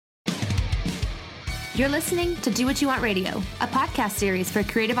You're listening to Do What You Want Radio, a podcast series for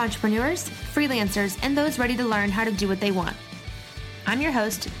creative entrepreneurs, freelancers, and those ready to learn how to do what they want. I'm your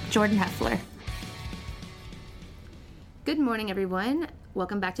host, Jordan Heffler. Good morning, everyone.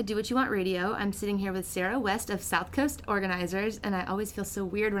 Welcome back to Do What You Want Radio. I'm sitting here with Sarah West of South Coast Organizers, and I always feel so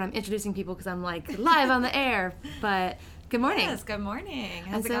weird when I'm introducing people because I'm like live on the air, but good morning. Yes, good morning.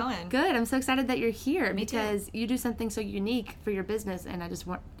 How's it going? Good. I'm so excited that you're here Me because you do something so unique for your business, and I just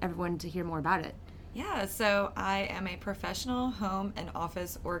want everyone to hear more about it. Yeah, so I am a professional home and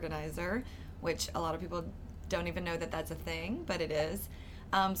office organizer, which a lot of people don't even know that that's a thing, but it is.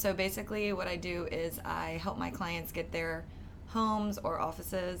 So basically what I do is I help my clients get their homes or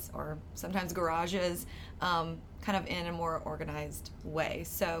offices or sometimes garages kind of in a more organized way.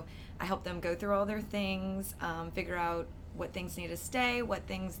 So I help them go through all their things, figure out what things need to stay, what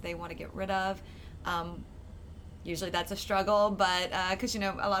things they want to get rid of. Usually that's a struggle, but because, a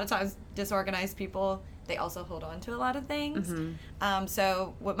lot of times disorganized people, they also hold on to a lot of things. Mm-hmm.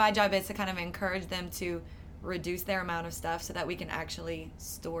 So what my job is to kind of encourage them to reduce their amount of stuff so that we can actually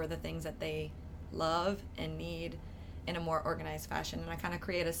store the things that they love and need in a more organized fashion. And I kind of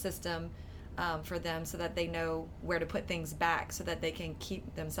create a system for them so that they know where to put things back so that they can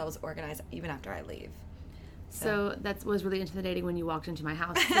keep themselves organized even after I leave. So that was really intimidating when you walked into my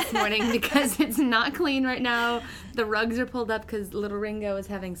house this morning because it's not clean right now. The rugs are pulled up because little Ringo is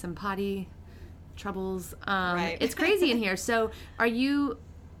having some potty troubles. Right. It's crazy in here. So are you,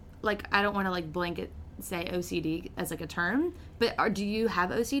 I don't want to blanket say OCD as a term, but do you have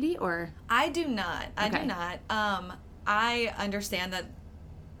OCD or? I do not. I do not. I understand that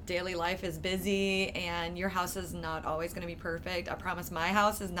daily life is busy and your house is not always going to be perfect. I promise my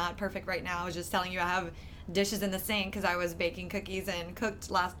house is not perfect right now. I was just telling you I have dishes in the sink because I was baking cookies and cooked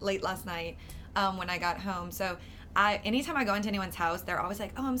late last night when I got home. So anytime I go into anyone's house, they're always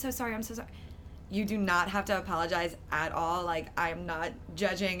like, oh, I'm so sorry. You do not have to apologize at all. I'm not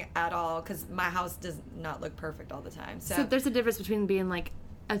judging at all because my house does not look perfect all the time. So there's a difference between being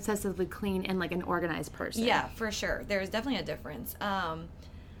obsessively clean and an organized person. Yeah, for sure. There's definitely a difference.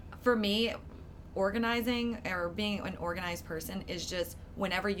 For me, organizing or being an organized person is just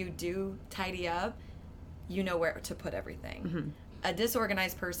whenever you do tidy up, you know where to put everything. Mm-hmm. A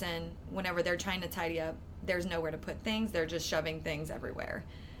disorganized person, whenever they're trying to tidy up, there's nowhere to put things. They're just shoving things everywhere.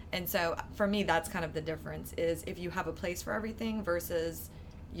 And so for me, that's kind of the difference is if you have a place for everything versus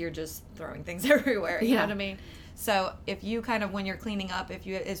you're just throwing things everywhere. You know what I mean? So if you kind of, when you're cleaning up,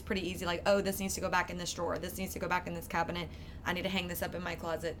 it's pretty easy, this needs to go back in this drawer. This needs to go back in this cabinet. I need to hang this up in my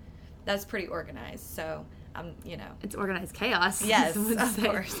closet. That's pretty organized. So, It's organized chaos. Yes, of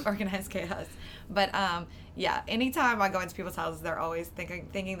course, organized chaos. But, anytime I go into people's houses, they're always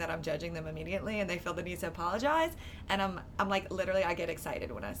thinking that I'm judging them immediately, and they feel the need to apologize. And I'm literally, I get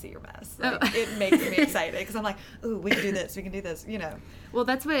excited when I see your mess. It makes me excited because I'm like, ooh, we can do this, Well,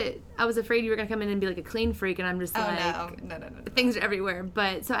 that's what, I was afraid you were going to come in and be a clean freak, and I'm just no. Things are everywhere.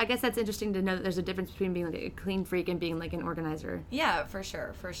 But, so I guess that's interesting to know that there's a difference between being a clean freak and being an organizer. Yeah, for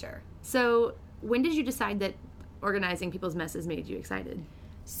sure. So, when did you decide that organizing people's messes made you excited?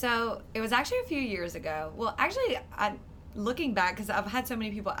 So it was actually a few years ago. Well, actually, looking back, because I've had so many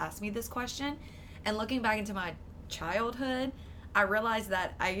people ask me this question, and looking back into my childhood, I realized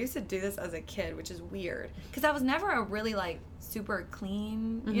that I used to do this as a kid, which is weird, because I was never a really super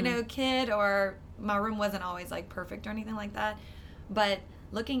clean, kid, or my room wasn't always perfect or anything like that. But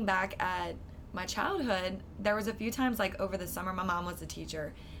looking back at my childhood, there was a few times over the summer, my mom was a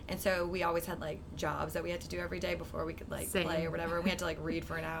teacher. And so we always had jobs that we had to do every day before we could play or whatever. We had to read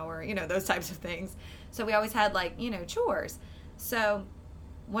for an hour, those types of things. So we always had chores. So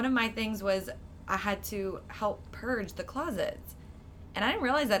one of my things was I had to help purge the closets. And I didn't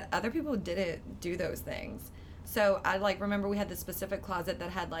realize that other people didn't do those things. So I remember we had this specific closet that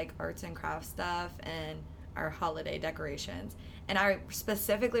had arts and crafts stuff and our holiday decorations. And I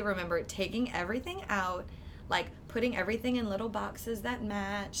specifically remember taking everything out, putting everything in little boxes that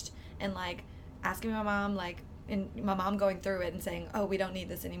matched, and asking my mom, and my mom going through it and saying, oh, we don't need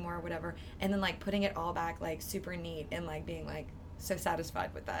this anymore or whatever, and then putting it all back super neat and being so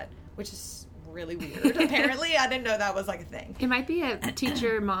satisfied with that, which is really weird. Apparently I didn't know that was a thing. It might be a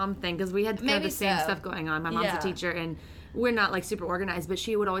teacher mom thing because we had kind of the same stuff going on. My mom's a teacher and we're not super organized, but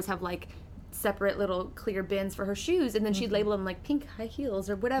she would always have separate little clear bins for her shoes, and then she'd label them pink high heels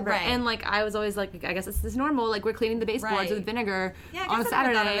or whatever. Right. And I was always I guess this is normal. We're cleaning the baseboards with vinegar on a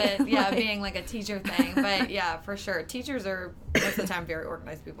Saturday. Yeah, being a teacher thing. But yeah, for sure, teachers are most of the time very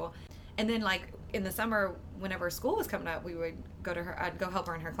organized people. And then in the summer, whenever school was coming up, we would go to her. I'd go help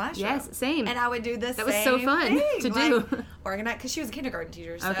her in her classroom. Yes, same. And I would do this. That was so fun to do. Organize, because she was a kindergarten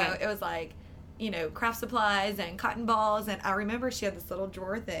teacher, so it was craft supplies and cotton balls. And I remember she had this little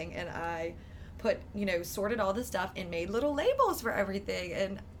drawer thing, and I put, sorted all the stuff and made little labels for everything.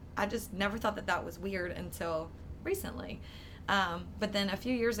 And I just never thought that was weird until recently. But then a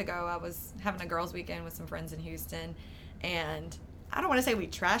few years ago, I was having a girls' weekend with some friends in Houston, and I don't want to say we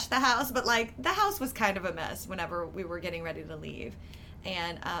trashed the house, but like the house was kind of a mess whenever we were getting ready to leave.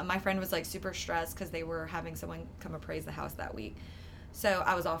 And my friend was like super stressed because they were having someone come appraise the house that week. So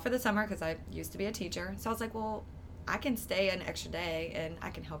I was off for the summer because I used to be a teacher. So I was like, well, I can stay an extra day and I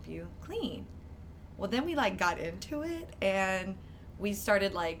can help you clean. Well, then we like got into it and we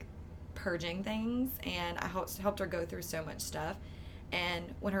started like purging things, and I helped her go through so much stuff. And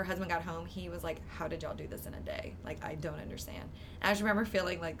when her husband got home, he was like, how did y'all do this in a day? Like, I don't understand. And I just remember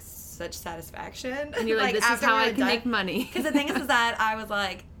feeling like such satisfaction. And you're like, this is how I can make money. Because the thing is that I was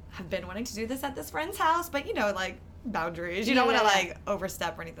like, I've been wanting to do this at this friend's house, but like boundaries. You don't want to like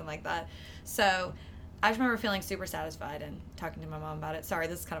overstep or anything like that. So I just remember feeling super satisfied and talking to my mom about it. Sorry,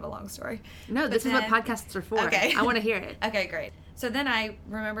 this is kind of a long story. No, this is what podcasts are for. Okay. I want to hear it. Okay, great. So then I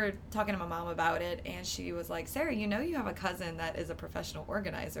remember talking to my mom about it, and she was like, Sarah, you have a cousin that is a professional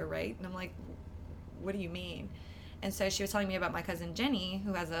organizer, right? And I'm like, what do you mean? And so she was telling me about my cousin Jenny,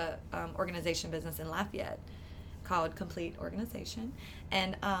 who has a organization business in Lafayette called Complete Organization.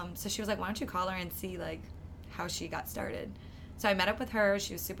 And so she was like, why don't you call her and see like how she got started? So I met up with her.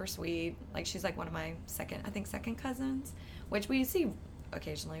 She was super sweet. Like, she's like one of my second cousins, which we see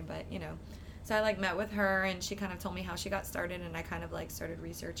occasionally, but So I like met with her, and she kind of told me how she got started, and I kind of like started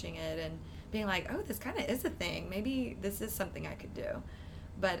researching it and being like, oh, this kind of is a thing. Maybe this is something I could do.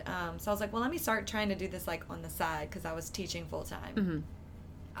 But so I was like, well, let me start trying to do this like on the side, because I was teaching full time.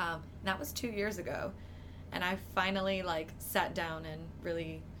 Mm-hmm. That was 2 years ago, and I finally like sat down and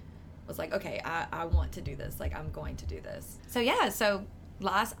really was like, okay, I want to do this. Like, I'm going to do this. So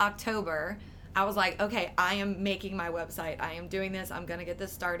last October, I was like, okay, I am making my website. I am doing this. I'm going to get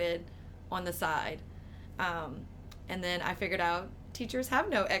this started on the side. And then I figured out teachers have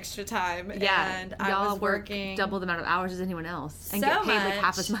no extra time. Yeah. And I was working double the amount of hours as anyone else and so get paid much, like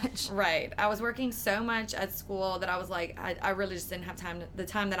half as much. Right. I was working so much at school that I was like, I really just didn't have the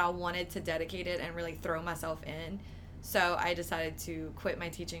time that I wanted to dedicate it and really throw myself in. So I decided to quit my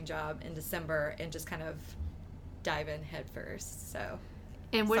teaching job in December and just kind of dive in head first. So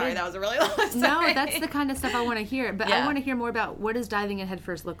and that was a really long story. No, that's the kind of stuff I want to hear. But I want to hear more about, what does diving in head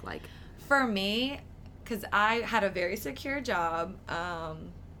first look like? For me, because I had a very secure job,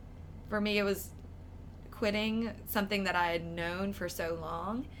 for me it was quitting something that I had known for so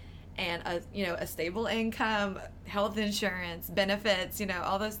long, and a stable income, health insurance, benefits,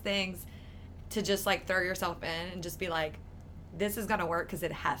 all those things, to just like throw yourself in and just be like, this is gonna work because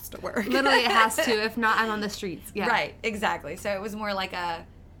it has to work. Literally, it has to. If not, I'm on the streets. Yeah. Right. Exactly. So it was more like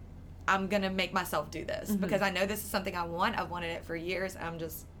I'm gonna make myself do this, mm-hmm. because I know this is something I want. I've wanted it for years. I'm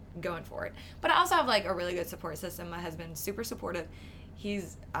just going for it. But I also have like a really good support system. My husband's super supportive.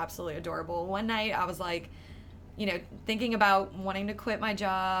 He's absolutely adorable. One night I was like, thinking about wanting to quit my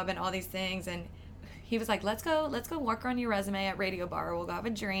job and all these things, and he was like, let's go work on your resume at Radio Bar. We'll go have a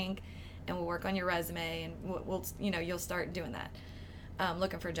drink and we'll work on your resume, and we'll you'll start doing that,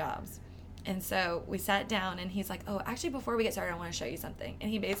 looking for jobs. And so we sat down, and he's like, oh, actually, before we get started, I want to show you something.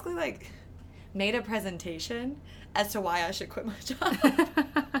 And he basically like made a presentation as to why I should quit my job.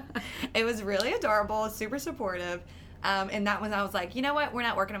 It was really adorable, super supportive. And that was, I was like, you know what? We're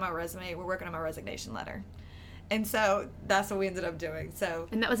not working on my resume. We're working on my resignation letter. And so that's what we ended up doing. So,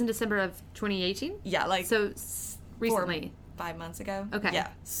 and that was in December of 2018? Yeah, like so recently. 5 months ago. Okay. Yeah,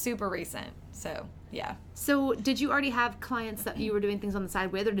 super recent. So, yeah. So, did you already have clients that you were doing things on the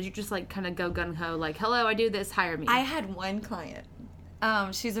side with, or did you just like kind of go gung-ho, like, hello, I do this, hire me? I had one client.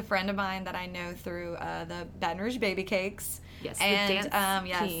 She's a friend of mine that I know through the Baton Rouge Baby Cakes. Yes, and, the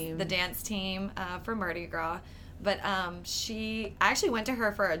dance team. The dance team for Mardi Gras. But I actually went to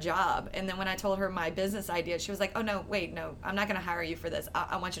her for a job, and then when I told her my business idea, she was like, oh, no, wait, no, I'm not going to hire you for this.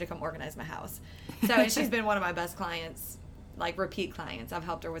 I want you to come organize my house. So, and she's been one of my best clients, like repeat clients. I've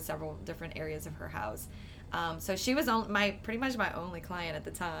helped her with several different areas of her house. So she was pretty much my only client at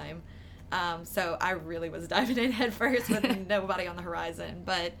the time. So I really was diving in head first with nobody on the horizon.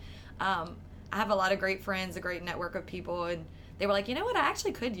 But I have a lot of great friends, a great network of people, and they were like, you know what, I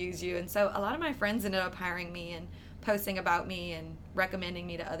actually could use you. And so a lot of my friends ended up hiring me and posting about me and recommending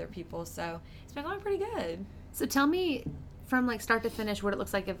me to other people. So it's been going pretty good. So tell me, from like start to finish, what it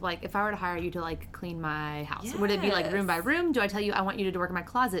looks like if I were to hire you to like clean my house. Yes. Would it be like room by room? Do I tell you I want you to work in my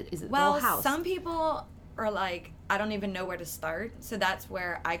closet? Is it the whole house? Some people are like, I don't even know where to start. So that's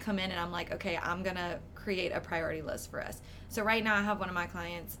where I come in, and I'm like, okay, I'm gonna create a priority list for us. So right now I have one of my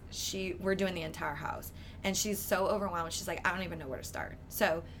clients, we're doing the entire house, and she's so overwhelmed. She's like, I don't even know where to start.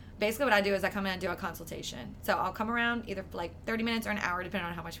 So basically what I do is I come in and do a consultation. So I'll come around either for like 30 minutes or an hour, depending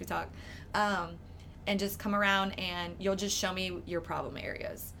on how much we talk, and just come around and you'll just show me your problem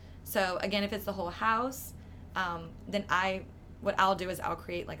areas. So again, if it's the whole house, then what I'll do is I'll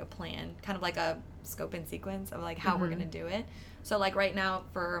create like a plan, kind of like a scope and sequence of like how we're going to do it. So like right now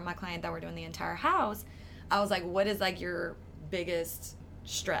for my client that we're doing the entire house, I was like, what is like your biggest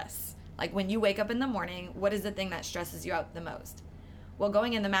stress? Like when you wake up in the morning, what is the thing that stresses you out the most? Well,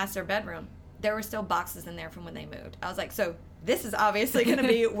 going in the master bedroom, there were still boxes in there from when they moved. I was like, so this is obviously going to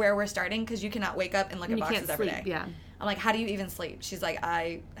be where we're starting, because you cannot wake up and look at boxes every day. Yeah. I'm like, how do you even sleep? She's like,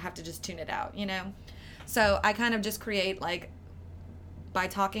 I have to just tune it out, you know? So I kind of just create, like, by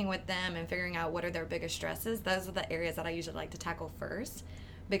talking with them and figuring out what are their biggest stresses, those are the areas that I usually like to tackle first,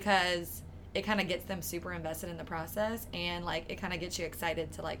 because it kind of gets them super invested in the process, and, like, it kind of gets you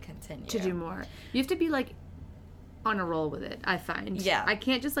excited to, like, continue. To do more. You have to be, like, on a roll with it, I find. Yeah. I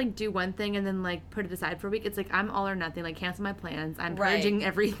can't just, like, do one thing and then, like, put it aside for a week. It's like, I'm all or nothing. Like, cancel my plans. I'm purging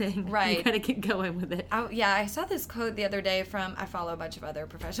everything. Right. You gotta get going with it. I saw this quote the other day I follow a bunch of other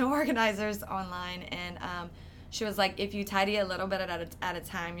professional organizers online, and she was like, if you tidy a little bit at a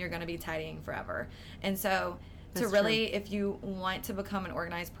time, you're going to be tidying forever. And so That's to really, true. if you want to become an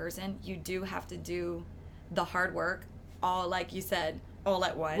organized person, you do have to do the hard work, all, like you said, all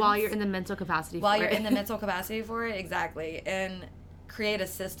at once. While you're in the mental capacity for it. While you're in the mental capacity for it, exactly. And create a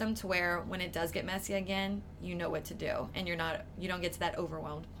system to where when it does get messy again, you know what to do, and you don't get to that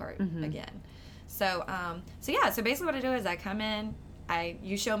overwhelmed part again. So so basically what I do is I come in,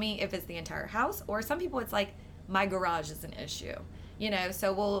 you show me if it's the entire house, or some people it's like my garage is an issue. You know,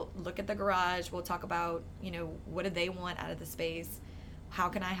 so we'll look at the garage, we'll talk about, you know, what do they want out of the space, how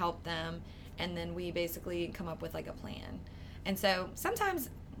can I help them, and then we basically come up with like a plan. And so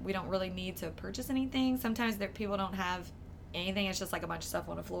sometimes we don't really need to purchase anything. Sometimes people don't have anything. It's just like a bunch of stuff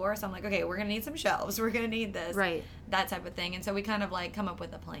on the floor. So I'm like, okay, we're going to need some shelves. We're going to need this. Right. That type of thing. And so we kind of like come up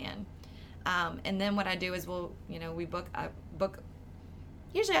with a plan. And then what I do is we book.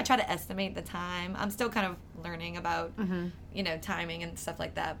 Usually I try to estimate the time. I'm still kind of learning about, you know, timing and stuff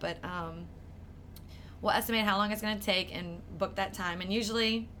like that. But we'll estimate how long it's going to take and book that time. And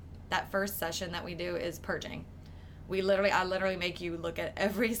usually that first session that we do is purging. I literally make you look at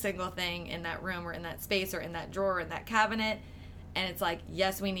every single thing in that room or in that space or in that drawer or in that cabinet, and it's like,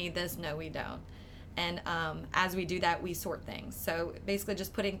 yes, we need this, no, we don't. And as we do that, we sort things. So basically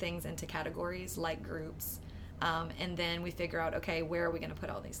just putting things into categories like groups, and then we figure out, okay, where are we going to put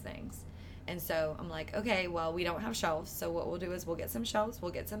all these things? And so I'm like, okay, well, we don't have shelves, so what we'll do is we'll get some shelves, we'll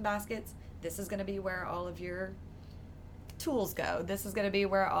get some baskets. This is going to be where all of your tools go. This is going to be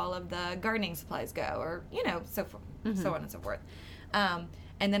where all of the gardening supplies go, or, you know, so on and so forth. And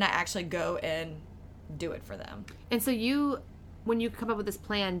then I actually go and do it for them. And so when you come up with this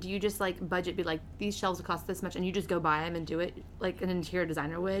plan, do you just like budget, be like, these shelves will cost this much, and you just go buy them and do it like an interior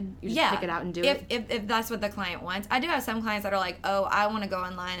designer would? You just pick it out and do it? If that's what the client wants. I do have some clients that are like, oh, I want to go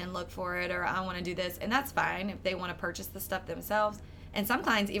online and look for it, or I want to do this, and that's fine if they want to purchase the stuff themselves. And some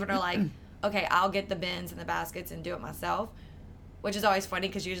clients even are like, okay, I'll get the bins and the baskets and do it myself, which is always funny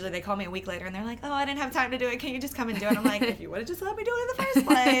because usually they call me a week later and they're like, oh, I didn't have time to do it. Can you just come and do it? I'm like, if you would have just let me do it in the first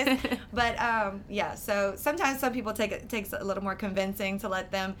place. But, so sometimes some people it takes a little more convincing to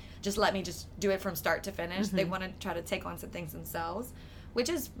let me just do it from start to finish. They want to try to take on some things themselves, which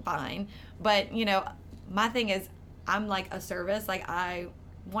is fine. But, you know, my thing is I'm like a service. Like, I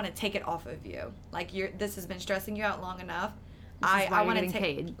want to take it off of you. Like, this has been stressing you out long enough. I want to take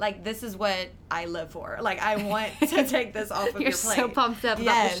paid. Like, this is what I live for. Like, I want to take this off of your plate. You're so pumped up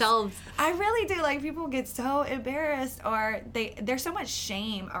about the shelves. I really do. Like, people get so embarrassed, or there's so much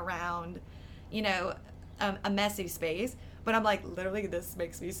shame around, you know, a messy space. But I'm like, literally, this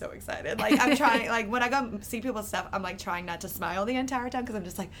makes me so excited. Like, I'm trying, like, when I go see people's stuff, I'm like trying not to smile the entire time, because I'm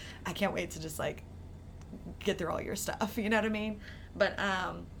just like, I can't wait to just like get through all your stuff. You know what I mean? But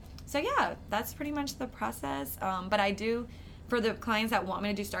so yeah, that's pretty much the process. But I do. For the clients that want me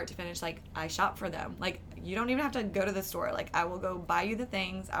to do start to finish, like, I shop for them. Like, you don't even have to go to the store. Like, I will go buy you the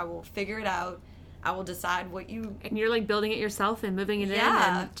things. I will figure it out. I will decide what you... And you're, like, building it yourself and moving it in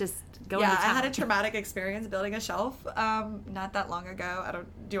and just going to town. I had a traumatic experience building a shelf not that long ago.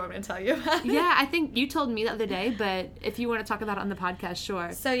 Do you want me to tell you about it? Yeah, I think you told me the other day, but if you want to talk about it on the podcast,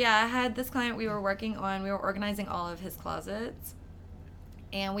 sure. So, yeah, I had this client we were organizing all of his closets.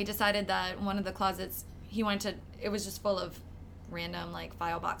 And we decided that one of the closets, it was just full of random like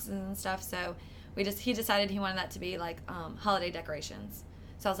file boxes and stuff, so he decided he wanted that to be like holiday decorations.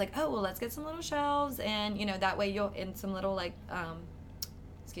 So I was like, oh, well, let's get some little shelves, and, you know, that way you'll, in some little, like,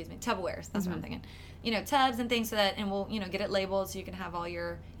 Tupperwares. That's what I'm thinking. You know, tubs and things so that, and we'll, you know, get it labeled so you can have all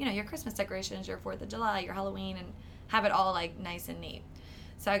your, you know, your Christmas decorations, your 4th of July, your Halloween, and have it all, like, nice and neat.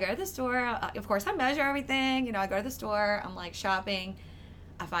 So I go to the store. Of course, I measure everything. You know, I go to the store. I'm, like, shopping.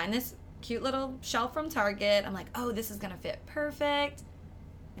 I find this cute little shelf from Target. I'm like, oh, this is going to fit perfect.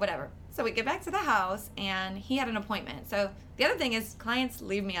 Whatever. So we get back to the house, and he had an appointment. So the other thing is clients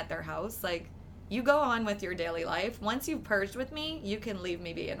leave me at their house. Like, you go on with your daily life. Once you've purged with me, you can leave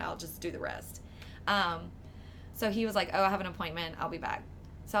me be, and I'll just do the rest. So he was like, oh, I have an appointment. I'll be back.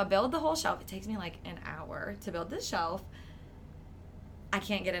 So I build the whole shelf. It takes me like an hour to build this shelf. I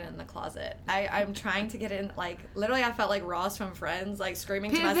can't get it in the closet. I'm trying to get it in, like, literally I felt like Ross from Friends, like,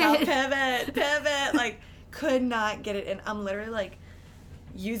 screaming to myself, pivot, like, could not get it in. I'm literally, like,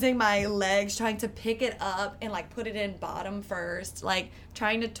 using my legs, trying to pick it up and, like, put it in bottom first, like,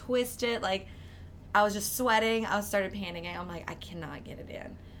 trying to twist it, like, I was just sweating. I started panicking. I'm like, I cannot get it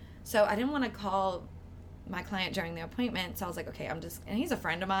in. So I didn't want to call my client during the appointment, so I was like, okay, and he's a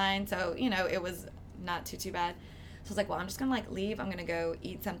friend of mine, so, you know, it was not too bad. So I was like, well, I'm just gonna, like, leave. I'm gonna go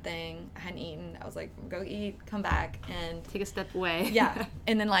eat something. I hadn't eaten. I was like, go eat, come back, and take a step away. Yeah,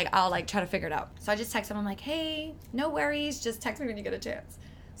 and then, like, I'll, like, try to figure it out. So I just text him. I'm like, hey, no worries, just text me when you get a chance.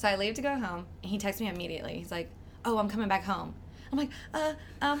 So I leave to go home, and he texts me immediately. He's like, oh, I'm coming back home. I'm like,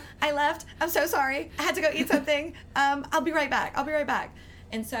 I left. I'm so sorry. I had to go eat something. I'll be right back.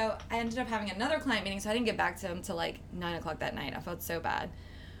 And so I ended up having another client meeting, so I didn't get back to him till, like, 9 o'clock that night. I felt so bad.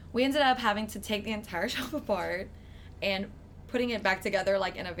 We ended up having to take the entire shelf apart and putting it back together,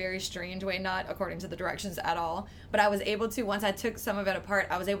 like, in a very strange way, not according to the directions at all. But I was able to, once I took some of it apart,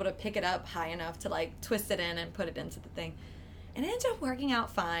 I was able to pick it up high enough to, like, twist it in and put it into the thing. And it ended up working out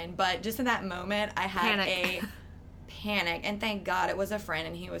fine, but just in that moment, I had a panic. And thank God it was a friend,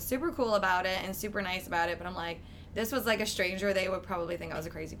 and he was super cool about it and super nice about it. But I'm like, this was like a stranger, they would probably think I was a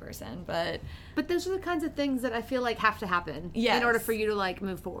crazy person. But those are the kinds of things that I feel like have to happen in order for you to, like,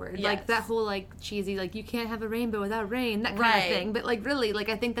 move forward. Yes. Like that whole, like, cheesy, like, you can't have a rainbow without rain, that kind of thing. But, like, really, like,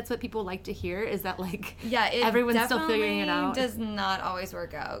 I think that's what people like to hear, is that, like, everyone's still figuring it out. Does not always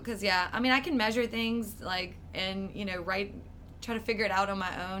work out. Because, I mean, I can measure things, like, and, you know, try to figure it out on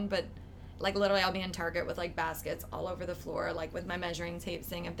my own, but, like, literally I'll be in Target with, like, baskets all over the floor, like, with my measuring tape,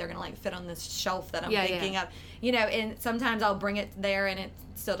 seeing if they're gonna, like, fit on this shelf that I'm thinking of, you know. And sometimes I'll bring it there and it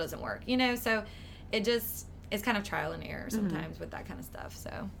still doesn't work, you know. So it's kind of trial and error sometimes with that kind of stuff.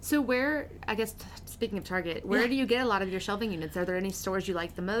 So where, I guess, speaking of Target, where do you get a lot of your shelving units? Are there any stores you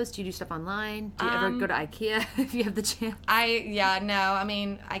like the most? Do you do stuff online? Do you ever go to IKEA if you have the chance? I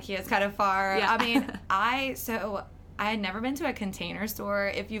mean, IKEA's kind of far. I mean, I had never been to a Container Store.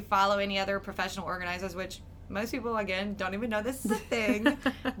 If you follow any other professional organizers, which most people, again, don't even know this is a thing,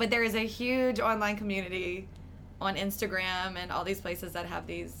 but there is a huge online community on Instagram and all these places that have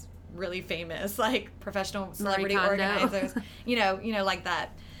these really famous, like, professional celebrity organizers, you know, like that.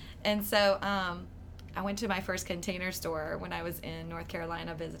 And so I went to my first Container Store when I was in North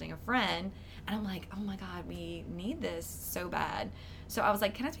Carolina visiting a friend, and I'm like, oh my God, we need this so bad. So I was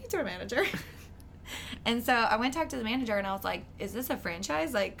like, can I speak to a manager? And so I went to talk to the manager, and I was like, is this a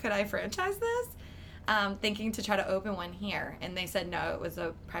franchise? Like, could I franchise this? Thinking to try to open one here. And they said no, it was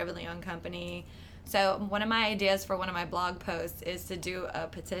a privately owned company. So one of my ideas for one of my blog posts is to do a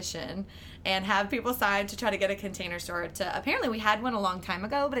petition and have people sign to try to get a Container Store. Apparently we had one a long time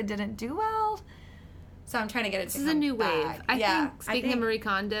ago, but it didn't do well. So I'm trying to get it to come back. This is a new wave. I think, speaking of Marie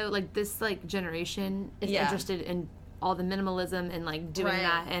Kondo, like, this, like, generation is interested in all the minimalism and, like, doing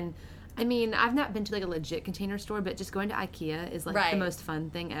that. And I mean, I've not been to, like, a legit Container Store, but just going to IKEA is, like, the most fun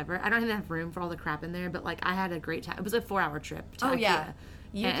thing ever. I don't even have room for all the crap in there, but, like, I had a great time. It was a 4-hour trip to IKEA. Yeah.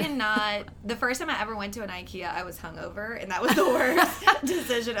 You cannot. The first time I ever went to an IKEA, I was hungover, and that was the worst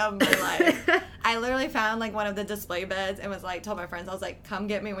decision of my life. I literally found, like, one of the display beds and was like, told my friends, I was like, come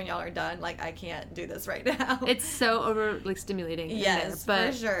get me when y'all are done. Like, I can't do this right now. It's so over, like, stimulating. Yes,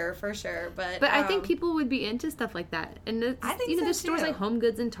 for sure. But I think people would be into stuff like that. And I think there's stores like Home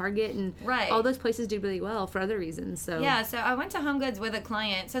Goods and Target and all those places do really well for other reasons. So so I went to Home Goods with a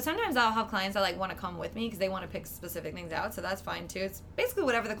client. So sometimes I'll have clients that, like, want to come with me because they want to pick specific things out. So that's fine too. It's basically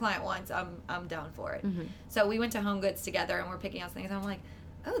whatever the client wants, I'm down for it. Mm-hmm. So we went to Home Goods together and we're picking out things. And I'm like,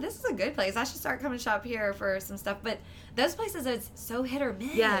 oh, this is a good place. I should start coming shop here for some stuff. But those places, it's so hit or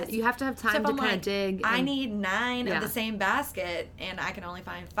miss. Yeah, you have to have time to kind of dig. I need 9 of the same basket, and I can only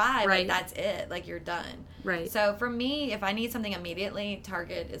find 5. Right. Like, that's it. Like, you're done. Right. So for me, if I need something immediately,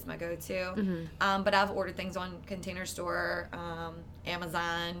 Target is my go-to. Mm-hmm. But I've ordered things on Container Store,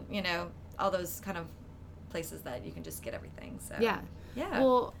 Amazon, you know, all those kind of places that you can just get everything. So yeah. Yeah.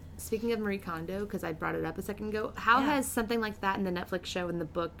 Well, speaking of Marie Kondo, because I brought it up a second ago, how has something like that in the Netflix show and the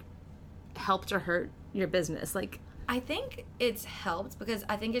book helped or hurt your business? Like, I think it's helped because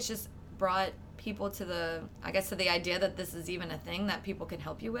I think it's just brought people to the idea that this is even a thing that people can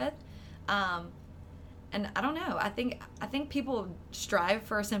help you with. And I don't know. I think people strive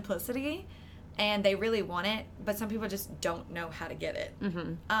for simplicity, and they really want it, but some people just don't know how to get it.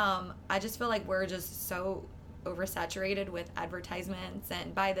 Mm-hmm. I just feel like we're just so oversaturated with advertisements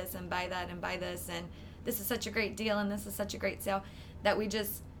and buy this and buy that and buy this and this is such a great deal and this is such a great sale that we're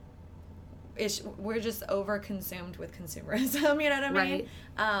just over-consumed with consumerism. You know what I mean?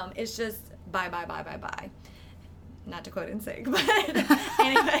 Right. It's just buy. Not to quote NSYNC, but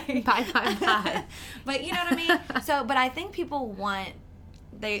anyway. Bye. But you know what I mean? So, but I think people want,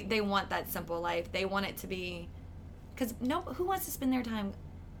 they want that simple life. They want it to be, because who wants to spend their time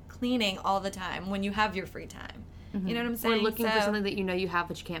cleaning all the time when you have your free time? Mm-hmm. You know what I'm saying? Or looking for something that you know you have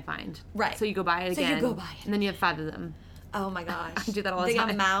but you can't find. Right. So you go buy it again. So you go buy it. And then you have 5 of them. Oh my gosh. I do that all the time.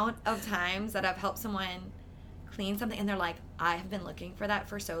 The amount of times that I've helped someone clean something and they're like, I have been looking for that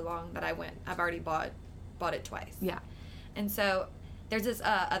for so long that I've already bought it twice. Yeah. And so there's this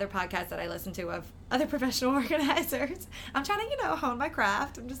other podcast that I listen to of other professional organizers. I'm trying to, hone my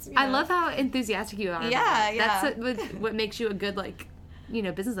craft. I'm just, I love how enthusiastic you are. Yeah. That's what makes you a good,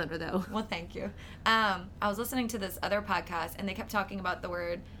 business owner, though. Well, thank you. I was listening to this other podcast, and they kept talking about the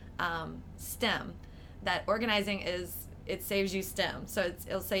word STEM, that organizing it saves you STEM. So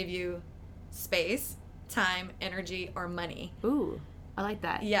it'll save you space, time, energy, or money. Ooh, I like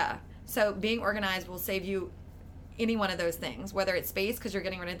that. Yeah. So being organized will save you any one of those things, whether it's space because you're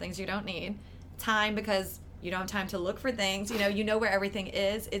getting rid of things you don't need, time because you don't have time to look for things, you know where everything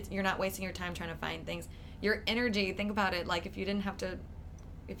is. You're not wasting your time trying to find things. Your energy, think about it, like if you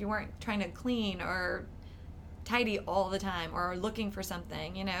weren't trying to clean or tidy all the time or looking for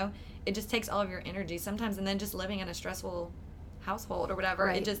something, it just takes all of your energy sometimes. And then just living in a stressful household or whatever,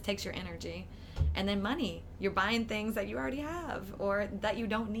 right. It just takes your energy. And then money, you're buying things that you already have or that you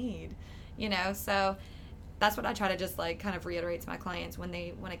don't need, so that's what I try to just kind of reiterate to my clients when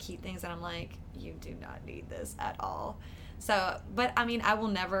they want to keep things that I'm like, you do not need this at all. So, but I mean, I will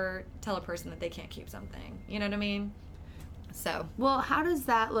never tell a person that they can't keep something, you know what I mean? So. Well, how does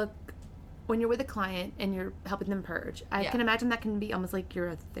that look when you're with a client and you're helping them purge? I can imagine that can be almost like you're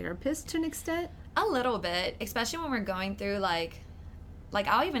a therapist to an extent. A little bit, especially when we're going through like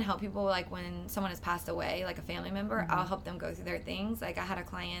I'll even help people when someone has passed away, like a family member, mm-hmm. I'll help them go through their things. Like I had a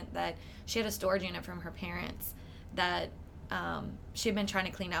client that she had a storage unit from her parents that she had been trying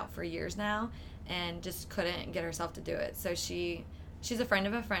to clean out for years now and just couldn't get herself to do it. So she's a friend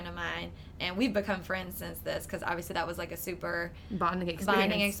of mine, and we've become friends since this because obviously that was like a super bonding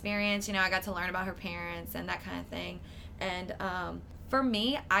experience. I got to learn about her parents and that kind of thing. And for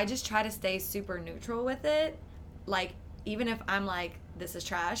me, I just try to stay super neutral with it. Like, even if I'm like, this is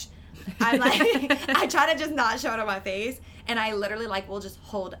trash, I'm like, I try to just not show it on my face, and I literally will just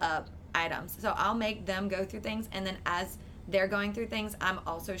hold up items. So I'll make them go through things, and then as they're going through things, I'm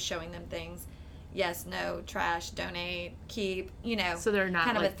also showing them things. Yes, no, trash, donate, keep, So they're not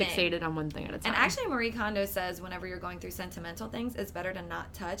kind of fixated on one thing at a time. And actually Marie Kondo says whenever you're going through sentimental things, it's better to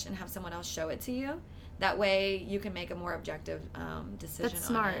not touch and have someone else show it to you. That way you can make a more objective decision. That's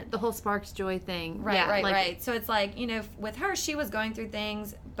smart. On it. The whole sparks joy thing. Right, right. So it's with her, she was going through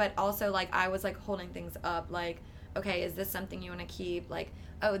things, but also I was holding things up. Okay, is this something you want to keep?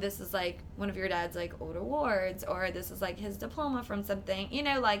 Oh, this is one of your dad's old awards, or this is his diploma from something.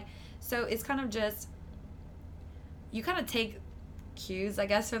 So it's kind of just, you kind of take cues, I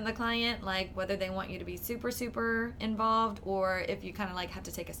guess, from the client, whether they want you to be super, super involved, or if you kind of have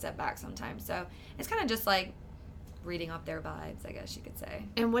to take a step back sometimes. So it's kind of just reading off their vibes, I guess you could say.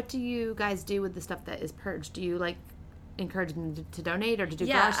 And what do you guys do with the stuff that is purged? Do you encourage them to donate, or to do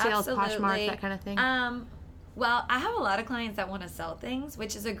garage sales, Poshmark, that kind of thing? Well, I have a lot of clients that want to sell things,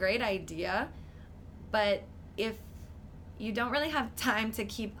 which is a great idea, but if you don't really have time to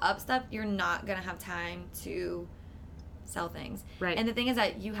keep up stuff, you're not going to have time to sell things. Right. And the thing is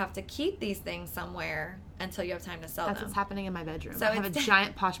that you have to keep these things somewhere until you have time to sell them. That's what's happening in my bedroom. So I have a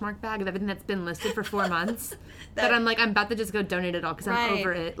giant Poshmark bag of everything that's been listed for 4 months that I'm I'm about to just go donate it all because I'm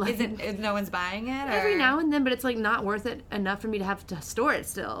over it. Is no one's buying it? Or? Every now and then, but it's not worth it enough for me to have to store it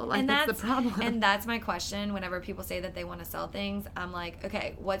still. And that's the problem. And that's my question whenever people say that they want to sell things. I'm like,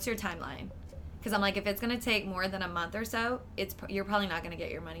 okay, what's your timeline? Because I'm if it's going to take more than a month or so, you're probably not going to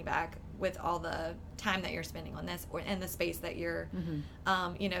get your money back with all the time that you're spending on this, and the space that you're,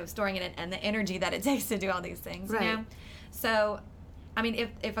 storing it in, and the energy that it takes to do all these things. Right. So I mean,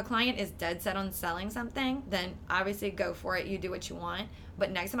 if a client is dead set on selling something, then obviously go for it. You do what you want.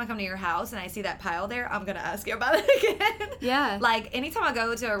 But next time I come to your house and I see that pile there, I'm going to ask you about it again. Yeah. Like, anytime I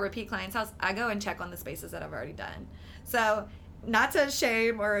go to a repeat client's house, I go and check on the spaces that I've already done. So, not to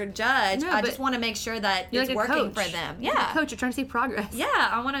shame or judge, I just want to make sure that it's like working for them. You're like a coach, you're trying to see progress. Yeah,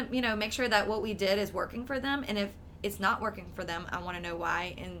 I want to, make sure that what we did is working for them. And if it's not working for them, I want to know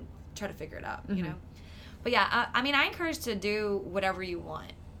why and try to figure it out, you know? But yeah, I mean, I encourage to do whatever you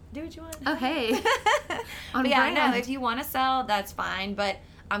want. Do what you want. Oh, hey. But yeah, I know if you want to sell, that's fine. But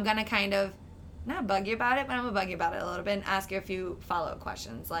I'm going to kind of, not bug you about it, but I'm going to bug you about it a little bit and ask you a few follow-up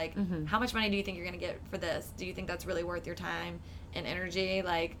questions. Like, how much money do you think you're going to get for this? Do you think that's really worth your time and energy?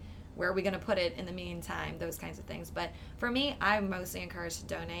 Like, where are we going to put it in the meantime? Those kinds of things. But for me, I'm mostly encouraged to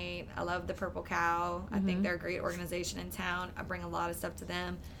donate. I love the Purple Cow. I think they're a great organization in town. I bring a lot of stuff to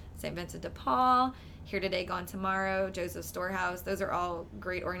them. St. Vincent de Paul, Here Today, Gone Tomorrow, Joseph Storehouse. Those are all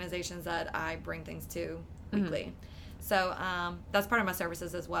great organizations that I bring things to weekly. So that's part of my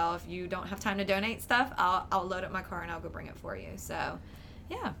services as well. If you don't have time to donate stuff, I'll load up my car and I'll go bring it for you. So,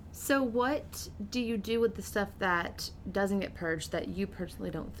 yeah. So what do you do with the stuff that doesn't get purged that you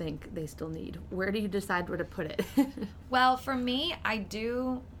personally don't think they still need? Where do you decide where to put it? Well, for me, I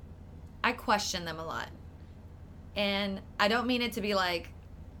question them a lot. And I don't mean it to be like,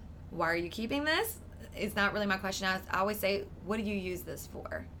 why are you keeping this? It's not really my question. I always say, what do you use this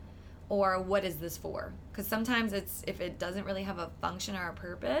for? Or what is this for? Because sometimes if it doesn't really have a function or a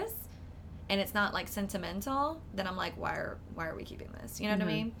purpose, and it's not like sentimental, then I'm like, why are we keeping this? You know what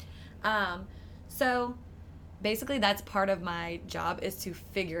I mean? So basically that's part of my job, is to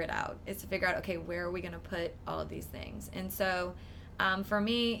figure it out. It's to figure out, okay, where are we going to put all of these things? And so for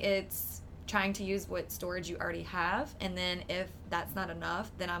me, it's trying to use what storage you already have, and then if that's not enough,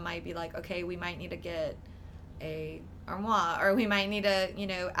 then I might be like, okay, we might need to get a armoire, or we might need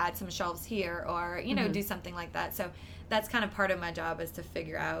to add some shelves here, or do something like that. So that's kind of part of my job, is to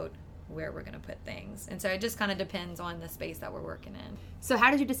figure out where we're going to put things. And so it just kind of depends on the space that we're working in. So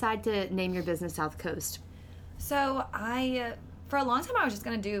how did you decide to name your business South Coast? So for a long time I was just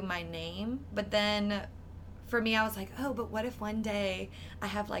going to do my name, but then for me, I was like, oh, but what if one day I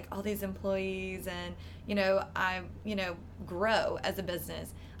have like all these employees and, I, grow as a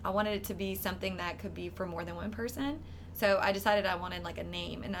business. I wanted it to be something that could be for more than one person. So I decided I wanted like a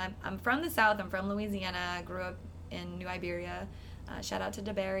name. And I'm from the South. I'm from Louisiana. I grew up in New Iberia. Shout out to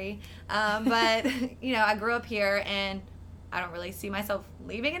DeBerry. But, I grew up here, and I don't really see myself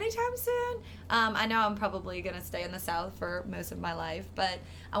leaving anytime soon. I know I'm probably going to stay in the South for most of my life, but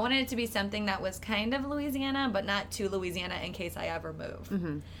I wanted it to be something that was kind of Louisiana, but not too Louisiana in case I ever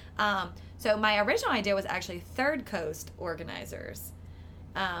move. So my original idea was actually Third Coast Organizers.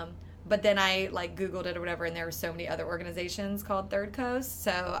 But then I Googled it or whatever, and there were so many other organizations called Third Coast.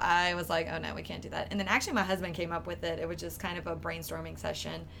 So I was like, oh no, we can't do that. And then actually my husband came up with it. It was just kind of a brainstorming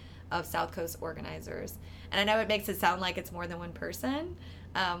session of South Coast Organizers. And I know it makes it sound like it's more than one person,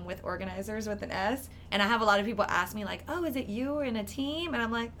 with organizers with an S. And I have a lot of people ask me like, oh, is it you or in a team? And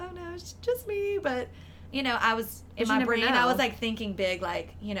I'm like, oh no, it's just me. But, I was, in my brain, I was thinking big,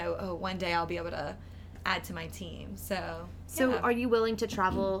 oh, one day I'll be able to add to my team. So yeah. Are you willing to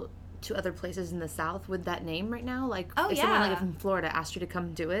travel to other places in the South with that name right now? If someone from Florida asked you to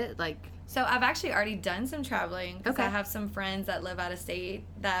come do it, So I've actually already done some traveling, because I have some friends that live out of state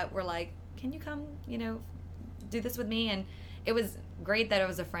that were like, can you come, do this with me? And it was great that it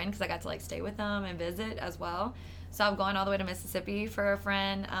was a friend, because I got to stay with them and visit as well. So I've gone all the way to Mississippi for a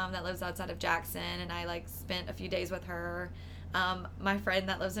friend that lives outside of Jackson, and I spent a few days with her. My friend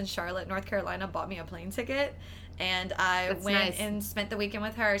that lives in Charlotte, North Carolina, bought me a plane ticket, and I went and spent the weekend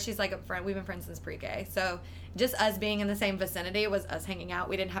with her. She's like a friend. We've been friends since pre-K. So just us being in the same vicinity was us hanging out.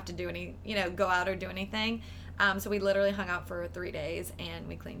 We didn't have to do any, go out or do anything. So we literally hung out for 3 days, and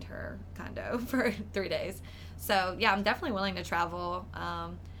we cleaned her condo for 3 days. So yeah, I'm definitely willing to travel.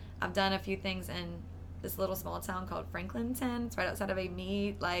 I've done a few things in this little small town called Franklinton. It's right outside of a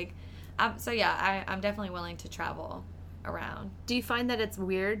meet. So yeah, I'm definitely willing to travel around. Do you find that it's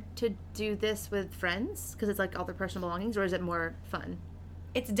weird to do this with friends because it's all their personal belongings, or is it more fun?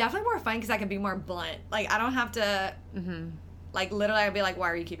 It's definitely more fun because I can be more blunt. I don't have to literally I'd be like,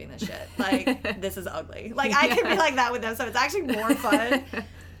 why are you keeping this shit? This is ugly. I can be like that with them, so it's actually more fun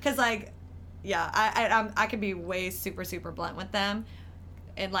because I can be way super super blunt with them.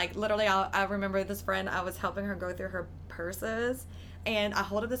 And literally I remember this friend, I was helping her go through her purses, and I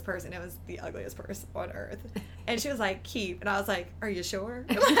hold up this purse, and it was the ugliest purse on earth. And she was like, keep. And I was like, are you sure?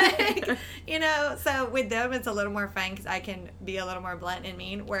 So with them, it's a little more fun because I can be a little more blunt and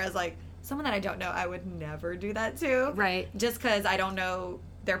mean. Whereas, someone that I don't know, I would never do that to. Right. Just because I don't know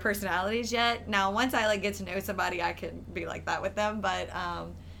their personalities yet. Now, once I like get to know somebody, I can be like that with them. But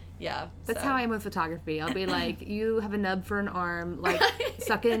yeah, that's how I am with photography. I'll be like, you have a nub for an arm, like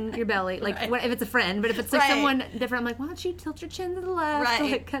suck in your belly, like what, if it's a friend. But if it's like someone different, I'm like, why don't you tilt your chin to the left,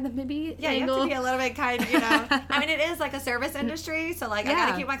 like kind of maybe angle. You have to be a little bit kind, you know. I mean, it is like a service industry, so like I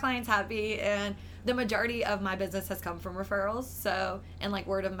gotta keep my clients happy, and the majority of my business has come from referrals, so, and like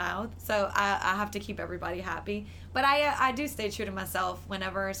word of mouth. So I have to keep everybody happy. But I do stay true to myself.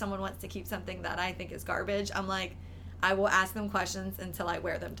 Whenever someone wants to keep something that I think is garbage, I'm like, I will ask them questions until I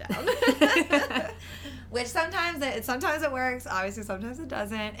wear them down. Which sometimes it works. Obviously, sometimes it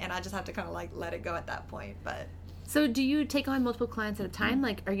doesn't, and I just have to kind of like let it go at that point. But so, do you take on multiple clients at a time?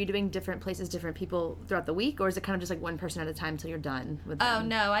 Like, are you doing different places, different people throughout the week, or is it kind of just like one person at a time till you're done with them? Oh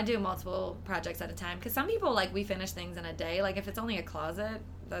no, I do multiple projects at a time. Because some people, like, we finish things in a day. Like, if it's only a closet,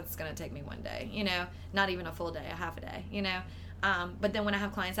 that's gonna take me one day. You know, not even a full day, a half a day. You know. But then when I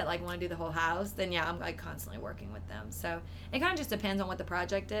have clients that like want to do the whole house, then I'm like constantly working with them. So it kind of just depends on what the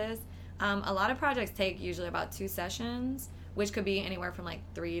project is. A lot of projects take usually about 2 sessions, which could be anywhere from like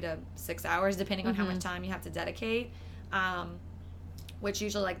 3 to 6 hours, depending on how much time you have to dedicate. Which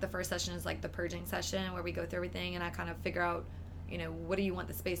usually like the first session is like the purging session where we go through everything and I kind of figure out, you know, what do you want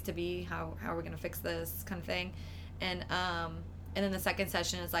the space to be? How are we going to fix this kind of thing? And then the second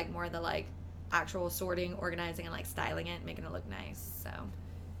session is like more the like actual sorting, organizing, and like styling it, making it look nice. So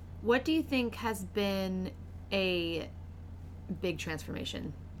what do you think has been a big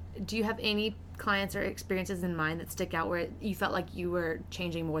transformation? Do you have any clients or experiences in mind that stick out where you felt like you were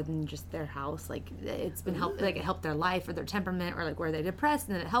changing more than just their house, like it's been like it helped their life or their temperament, or like were they depressed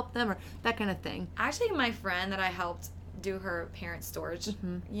and then it helped them, or that kind of thing? Actually, my friend that I helped do her parents' storage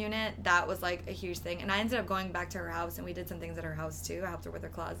unit, that was like a huge thing, and I ended up going back to her house and we did some things at her house too. I helped her with her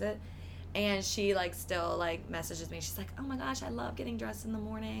closet. And she, like, still, like, messages me. She's like, oh, my gosh, I love getting dressed in the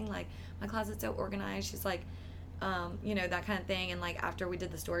morning. Like, my closet's so organized. She's like, you know, that kind of thing. And, like, after we did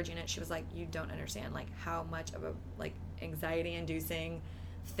the storage unit, she was like, you don't understand, like, how much of a, like, anxiety-inducing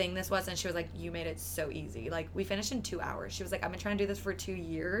thing this was. And she was like, you made it so easy. Like, we finished in 2 hours. She was like, I've been trying to do this for 2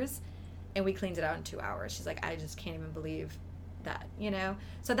 years, and we cleaned it out in 2 hours. She's like, I just can't even believe that, you know?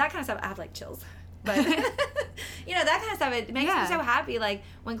 So that kind of stuff, I have, like, chills. But, you know, that kind of stuff, it makes me so happy, like,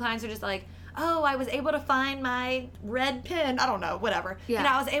 when clients are just like, oh, I was able to find my red pen, I don't know, whatever. Yeah. You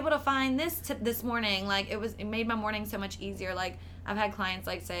know, I was able to find this this morning, like, it made my morning so much easier. Like, I've had clients,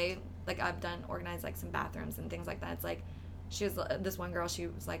 like, say, like, I've organized, like, some bathrooms and things like that. It's like, this one girl, she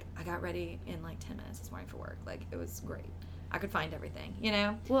was like, I got ready in, like, 10 minutes this morning for work. Like, it was great. I could find everything, you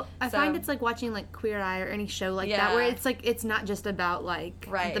know? Well, I find it's like watching, like, Queer Eye or any show like that, where it's, like, it's not just about, like,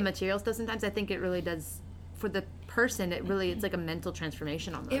 the material stuff. Sometimes I think it really does, for the person, it's like a mental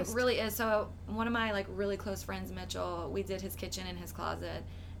transformation almost. It really is. So one of my, like, really close friends, Mitchell, we did his kitchen and his closet,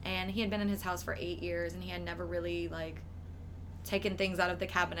 and he had been in his house for 8 years, and he had never really, like, taken things out of the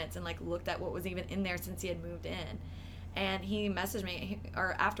cabinets and, like, looked at what was even in there since he had moved in. And he messaged me,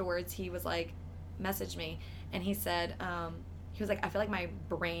 or afterwards he was like, messaged me, and he said, he was like, I feel like my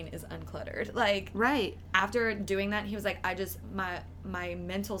brain is uncluttered. Like, after doing that, he was like, my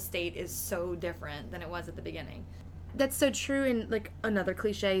mental state is so different than it was at the beginning. That's so true. And, like, another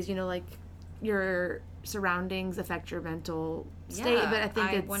cliche is, you know, like, your surroundings affect your mental state, but I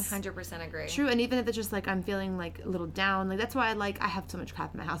think it's 100% agree. True. And even if it's just like I'm feeling like a little down, like that's why I have so much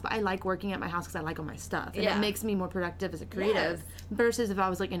crap in my house, but I like working at my house because I like all my stuff, and it makes me more productive as a creative versus if I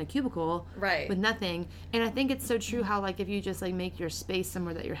was like in a cubicle with nothing. And I think it's so true how, like, if you just like make your space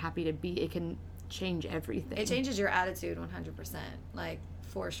somewhere that you're happy to be, it can change everything. It changes your attitude 100%, like,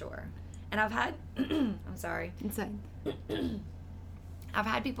 for sure. And I've had I'm sorry. Inside. I've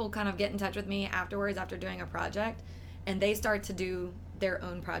had people kind of get in touch with me afterwards after doing a project, and they start to do their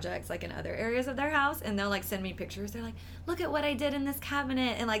own projects, like, in other areas of their house, and they'll, like, send me pictures. They're like, look at what I did in this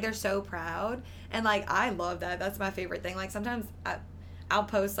cabinet, and, like, they're so proud, and, like, I love that. That's my favorite thing. Like, sometimes I'll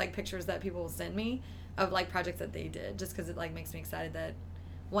post, like, pictures that people will send me of, like, projects that they did, just because it, like, makes me excited that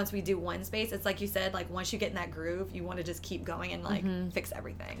once we do one space, it's like you said, like, once you get in that groove, you want to just keep going and, like, fix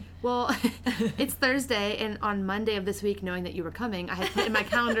everything. Well, it's Thursday, and on Monday of this week, knowing that you were coming, I had put in my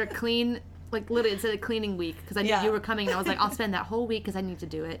calendar clean, like, literally, it said a cleaning week, because I knew you were coming, and I was like, I'll spend that whole week because I need to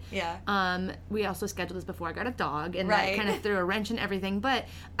do it. Yeah. We also scheduled this before I got a dog, and that kind of threw a wrench in everything, but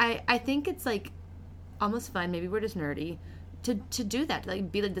I think it's, like, almost fun, maybe we're just nerdy, to do that, to,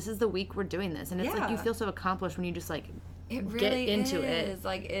 like, be like, this is the week we're doing this, and it's like, you feel so accomplished when you just, like, it really get into is.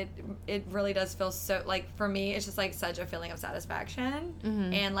 Like, it really does feel so, like, for me, it's just, like, such a feeling of satisfaction.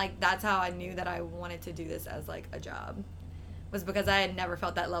 And, like, that's how I knew that I wanted to do this as, like, a job. was because I had never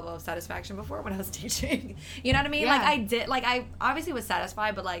felt that level of satisfaction before when I was teaching. You know what I mean? Yeah. I obviously was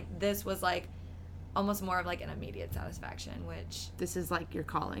satisfied, but like this was like almost more of like an immediate satisfaction, which this is like your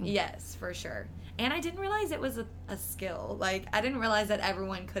calling. Yes, for sure. And I didn't realize it was a skill. Like, I didn't realize that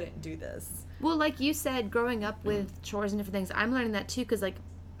everyone couldn't do this. Well, like you said, growing up with chores and different things, I'm learning that too, because like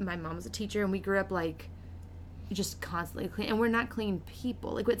my mom was a teacher and we grew up like just constantly clean, and we're not clean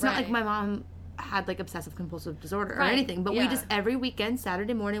people. Like, it's not like my mom had like obsessive compulsive disorder or anything, but we just every weekend,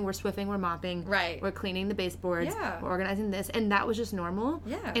 Saturday morning, we're Swiffing, we're mopping, we're cleaning the baseboards, we're organizing this, and that was just normal.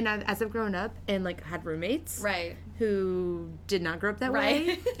 And as I've grown up and like had roommates who did not grow up that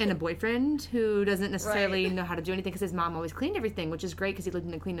way, and a boyfriend who doesn't necessarily know how to do anything because his mom always cleaned everything, which is great because he lived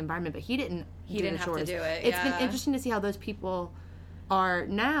in a clean environment, but he didn't have to do it. It's been interesting to see how those people are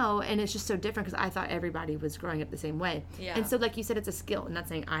now, and it's just so different because I thought everybody was growing up the same way. And so, like you said, it's a skill. I'm not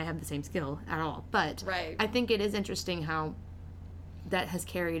saying I have the same skill at all, but I think it is interesting how that has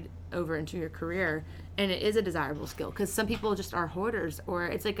carried over into your career, and it is a desirable skill because some people just are hoarders, or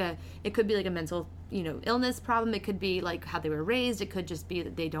it's like it could be like a mental, illness problem. It could be like how they were raised. It could just be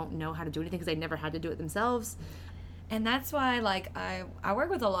that they don't know how to do anything because they never had to do it themselves. And that's why, like, I work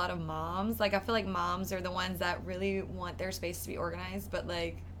with a lot of moms. Like, I feel like moms are the ones that really want their space to be organized, but,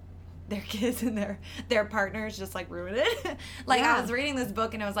 like, their kids and their partners just, like, ruin it. Like, I was reading this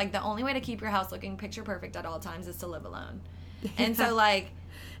book, and it was, like, the only way to keep your house looking picture perfect at all times is to live alone. And so, like...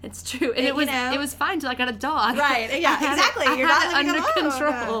 It's true. And it was fine till I got a dog. Right. Yeah, exactly. You're not living under alone.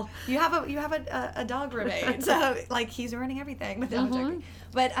 control. You have a dog roommate. So, like, he's ruining everything.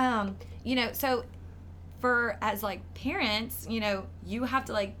 But, so... as like parents, you have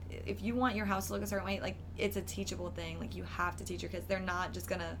to, like, if you want your house to look a certain way, like, it's a teachable thing. Like, you have to teach your kids. They're not just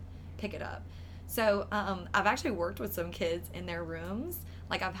gonna pick it up. So I've actually worked with some kids in their rooms.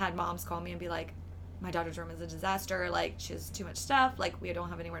 Like, I've had moms call me and be like, my daughter's room is a disaster. Like, she has too much stuff. Like, we don't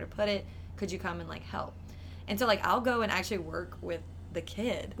have anywhere to put it. Could you come and, like, help? And so, like, I'll go and actually work with the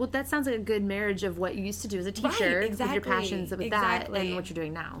kid. Well, that sounds like a good marriage of what you used to do as a teacher, with your passions with that, and what you're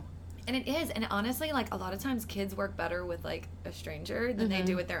doing now. And it is. And honestly, like, a lot of times kids work better with, like, a stranger than they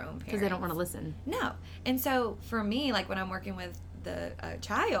do with their own parents. Because they don't want to listen. No. And so, for me, like, when I'm working with the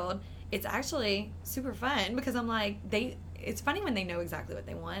child, it's actually super fun because I'm like, it's funny when they know exactly what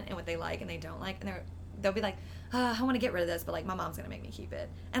they want and what they like and they don't like. And they'll be like, I want to get rid of this, but, like, my mom's going to make me keep it.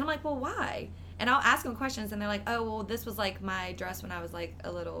 And I'm like, well, why? And I'll ask them questions, and they're like, oh, well, this was, like, my dress when I was, like,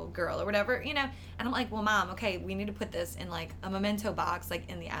 a little girl or whatever, And I'm like, well, Mom, okay, we need to put this in, like, a memento box, like,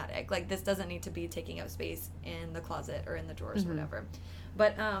 in the attic. Like, this doesn't need to be taking up space in the closet or in the drawers or whatever.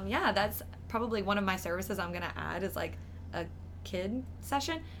 But, that's probably one of my services I'm going to add is, like, a kid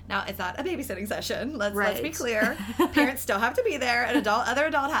session. Now, it's not a babysitting session. Let's be clear. Parents still have to be there. Other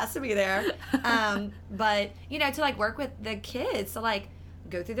adult has to be there. But, to, like, work with the kids. So, like,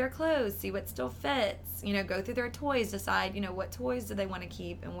 go through their clothes, see what still fits, go through their toys, decide, what toys do they want to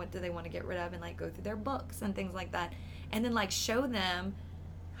keep and what do they want to get rid of, and, like, go through their books and things like that. And then, like, show them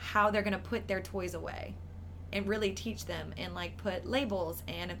how they're going to put their toys away and really teach them and, like, put labels.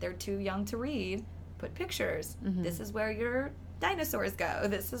 And if they're too young to read, put pictures. This is where your dinosaurs go.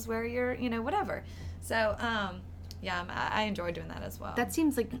 This is where your, whatever. So, I enjoy doing that as well. That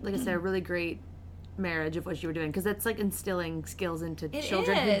seems like I said, a really great marriage of what you were doing, because that's like instilling skills into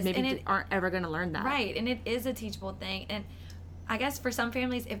children who maybe aren't ever going to learn that. Right, and it is a teachable thing. And I guess for some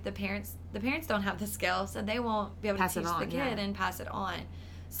families, if the parents don't have the skill, so they won't be able to teach the kid and pass it on.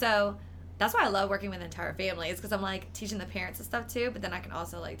 So that's why I love working with entire families, because I'm like teaching the parents and stuff too, but then I can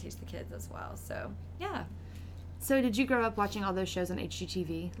also like teach the kids as well. So yeah. So did you grow up watching all those shows on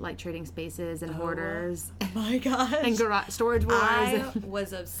HGTV, like Trading Spaces and Hoarders? Oh my gosh. And Storage Wars? I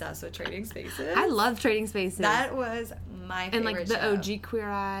was obsessed with Trading Spaces. I love Trading Spaces. That was my favorite show. And like the OG Queer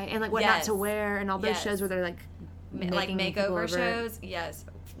Eye and like What Not to Wear and all those shows where they're like makeover shows. Yes,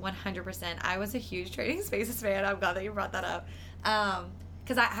 100%. I was a huge Trading Spaces fan. I'm glad that you brought that up.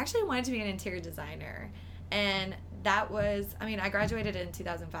 Because I actually wanted to be an interior designer. And that was, I graduated in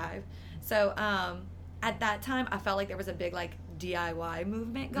 2005. So, at that time, I felt like there was a big, like, DIY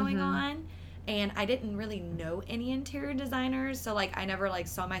movement going on, and I didn't really know any interior designers, so, like, I never, like,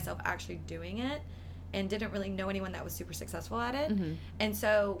 saw myself actually doing it, and didn't really know anyone that was super successful at it, and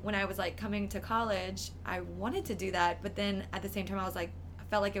so when I was, like, coming to college, I wanted to do that, but then at the same time, I was, like, I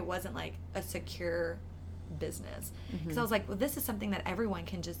felt like it wasn't, like, a secure business, because I was like, well, this is something that everyone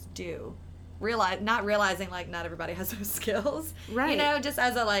can just do. Not realizing, like, not everybody has those skills. Right. Just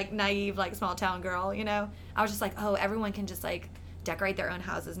as a, like, naive, like, small town girl, I was just like, oh, everyone can just, like, decorate their own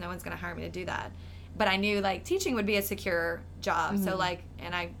houses. No one's going to hire me to do that. But I knew, like, teaching would be a secure job. So, like,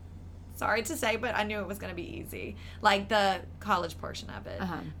 and I sorry to say, but I knew it was going to be easy. Like the college portion of it.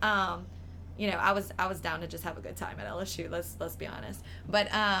 You know, I was down to just have a good time at LSU. Let's be honest. But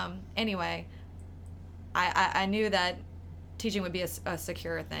anyway, I knew that teaching would be a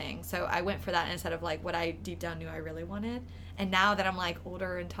secure thing, so I went for that instead of like what I deep down knew I really wanted. And now that I'm like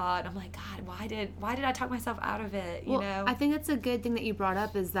older and taught, I'm like, God, why did I talk myself out of it? You know, I think that's a good thing that you brought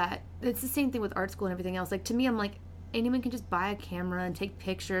up, is that it's the same thing with art school and everything else. Like, to me, I'm like, anyone can just buy a camera and take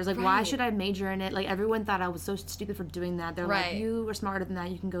pictures. Like, why should I major in it? Like, everyone thought I was so stupid for doing that. They're like, you are smarter than that.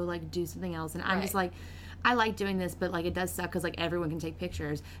 You can go like do something else. And I'm just like, I like doing this, but like it does suck because like everyone can take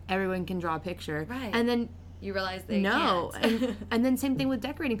pictures, everyone can draw a picture, and then you realize they can't. and then same thing with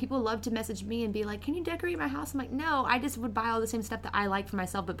decorating. People love to message me and be like, can you decorate my house? I'm like, no, I just would buy all the same stuff that I like for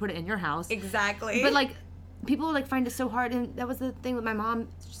myself but put it in your house. Exactly. But like people like find it so hard, and that was the thing with my mom.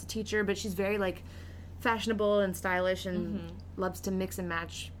 She's a teacher, but she's very like fashionable and stylish and loves to mix and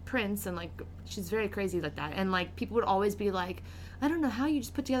match prints, and like she's very crazy like that. And like people would always be like, I don't know how you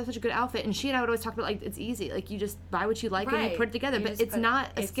just put together such a good outfit. And she and I would always talk about like, it's easy, like you just buy what you like and you put it together. But it's not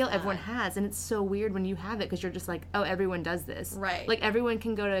a skill everyone has, and it's so weird when you have it because you're just like, oh, everyone does this, like everyone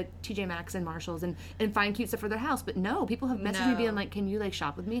can go to TJ Maxx and Marshalls and find cute stuff for their house. But no, people have messaged me being like, can you like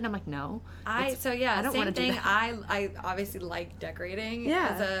shop with me? And I'm like, no. I don't want to do that. I obviously like decorating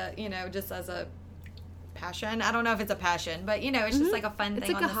as a, you know, just as a passion. I don't know if it's a passion, but you know, it's just like a fun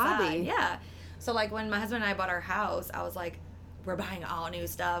thing, like on the a hobby. side. So like when my husband and I bought our house, I was like, we're buying all new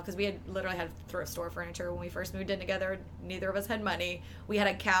stuff, because we had literally had thrift store furniture when we first moved in together. Neither of us had money. We had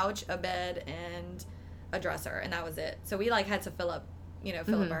a couch, a bed, and a dresser, and that was it. So we like had to fill up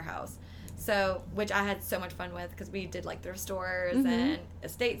our house. So, which I had so much fun with, because we did like thrift stores and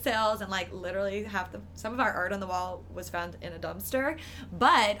estate sales, and like literally some of our art on the wall was found in a dumpster.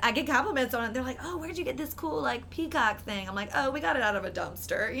 But I get compliments on it. They're like, oh, where'd you get this cool like peacock thing? I'm like, oh, we got it out of a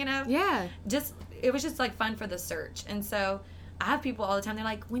dumpster, you know? Yeah. It was just like fun for the search. And so I have people all the time, they're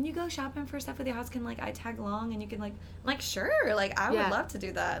like, when you go shopping for stuff with your house, can like I tag along and you can like, I'm like, sure, like I would love to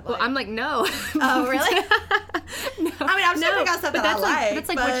do that. Like, well, I'm like, no. Oh, really? No. I mean, I'm still picking out stuff that I like. That's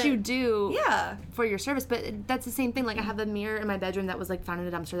like what you do for your service. But that's the same thing. Like I have a mirror in my bedroom that was like found in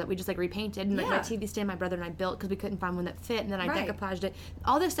a dumpster that we just like repainted. And like my TV stand, my brother and I built because we couldn't find one that fit. And then I decoupaged it.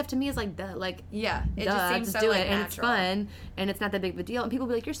 All this stuff to me is like, it just seems so do it. Natural. And it's fun. And it's not that big of a deal. And people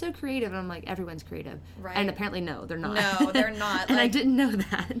be like, you're so creative. And I'm like, everyone's creative. Right. And apparently, no, they're not. No, they're not. And I didn't know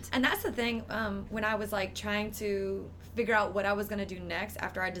that. And that's the thing. When I was like trying to figure out what I was going to do next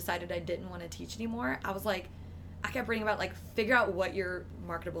after I decided I didn't want to teach anymore, I was like, I kept reading about like figure out what your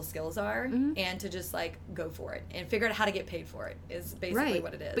marketable skills are and to just like go for it and figure out how to get paid for it is basically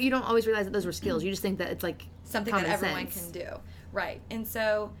what it is. But you don't always realize that those were skills. You just think that it's like something that everyone can do. Right. And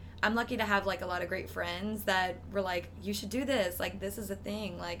so I'm lucky to have like a lot of great friends that were like, you should do this. Like this is a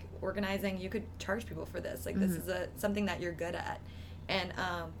thing. Like organizing, you could charge people for this. Like this is something that you're good at. And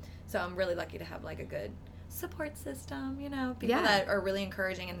so I'm really lucky to have like a good support system, you know, people that are really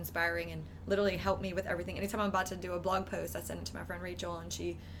encouraging and inspiring and literally help me with everything. Anytime I'm about to do a blog post, I send it to my friend Rachel and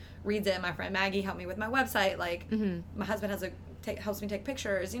she reads it. My friend Maggie helped me with my website. Like my husband helps me take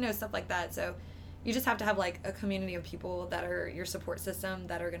pictures, you know, stuff like that. So you just have to have like a community of people that are your support system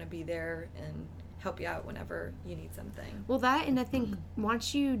that are going to be there and help you out whenever you need something. Well, that, and I think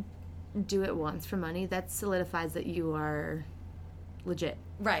once you do it once for money, that solidifies that you are legit.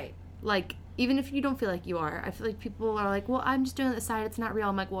 Right. Like, even if you don't feel like you are, I feel like people are like, well, I'm just doing it on the side, it's not real.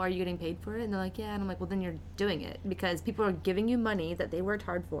 I'm like, well, are you getting paid for it? And they're like, yeah. And I'm like, well, then you're doing it because people are giving you money that they worked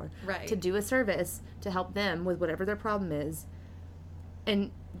hard for to do a service to help them with whatever their problem is.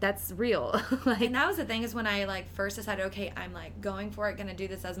 And that's real. Like, and that was the thing, is when I like first decided, okay, I'm like going for it, gonna do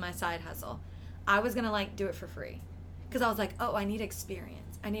this as my side hustle. I was gonna like do it for free because I was like, oh, I need experience.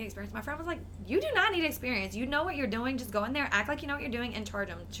 My friend was like, you do not need experience. You know what you're doing. Just go in there, act like you know what you're doing, and charge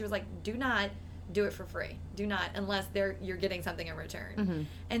them. She was like, do not do it for free. Do not, unless you're getting something in return.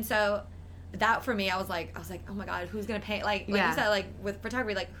 And so that for me, I was like, oh my God, who's gonna pay? Like you said, like with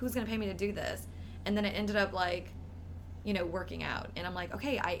photography, like who's gonna pay me to do this? And then it ended up like, you know, working out. And I'm like,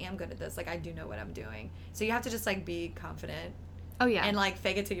 okay, I am good at this. Like I do know what I'm doing. So you have to just like be confident. Oh yeah. And like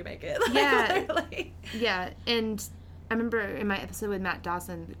fake it till you make it. Like, yeah. Literally. Yeah. And I remember in my episode with Matt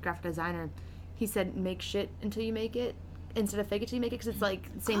Dawson, the graphic designer, he said, make shit until you make it instead of fake it till you make it, because it's like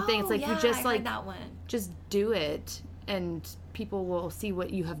the same thing. It's like you just like that one. Just do it and people will see what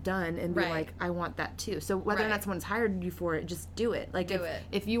you have done and be like, I want that too. So whether or not someone's hired you for it, just do it. Like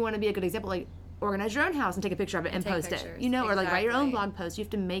if you want to be a good example, like organize your own house and take a picture of it and post it, you know, or like write your own blog post. You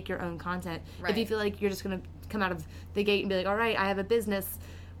have to make your own content. If you feel like you're just going to come out of the gate and be like, all right, I have a business,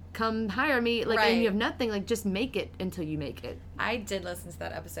 come hire me. Like, and you have nothing. Like, just make it until you make it. I did listen to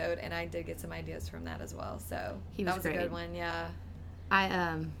that episode, and I did get some ideas from that as well. So that was a good one. Yeah.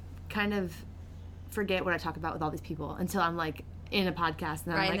 I kind of forget what I talk about with all these people until I'm like in a podcast,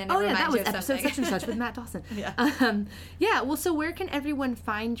 and I'm like, oh yeah, that was episode such and such with Matt Dawson. Yeah. Well, so where can everyone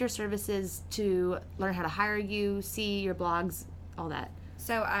find your services to learn how to hire you, see your blogs, all that?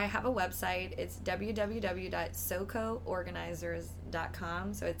 So I have a website. It's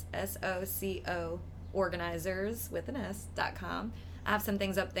www.socoorganizers.com. So it's SOCO organizers with an S.com. I have some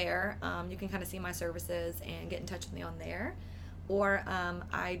things up there. You can kind of see my services and get in touch with me on there. Or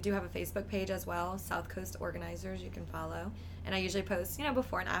I do have a Facebook page as well, South Coast Organizers. You can follow. And I usually post,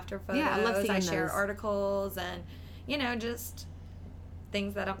 before and after photos. Yeah, I love seeing those. I share articles and, just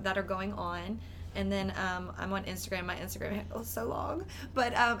things that are going on. And then I'm on Instagram. My Instagram handle is so long.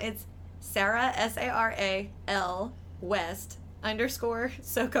 But it's Saral, SARAL, West,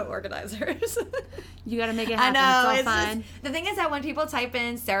 _SoCo Organizers. You got to make it happen. I know. It's all fine. The thing is that when people type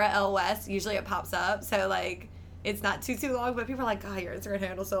in Saral L. West, usually it pops up. So, like, it's not too long, but people are like, your Instagram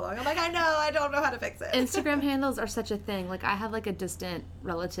handle's so long. I'm like, I know, I don't know how to fix it. Instagram handles are such a thing. Like, I have, like, a distant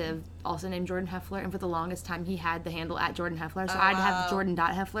relative also named Jordan Heffler, and for the longest time, he had the handle at Jordan Heffler. So I'd have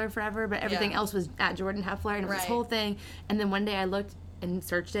Jordan.Heffler forever, but everything else was at Jordan Heffler, and it was this whole thing. And then one day I looked and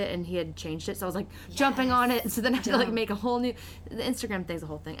searched it, and he had changed it, so I was like jumping on it. So then I had to like make a whole new. The Instagram thing's a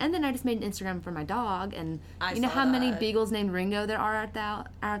whole thing, and then I just made an Instagram for my dog, and you know how many beagles named Ringo there are out there,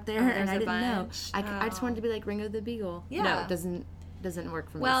 and I didn't know. I just wanted to be like Ringo the Beagle. Yeah, no, it doesn't work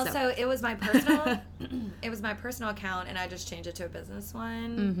for me. Well, so it was my personal, account, and I just changed it to a business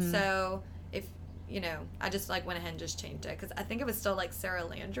one. Mm-hmm. So if I just like went ahead and just changed it because I think it was still like Sarah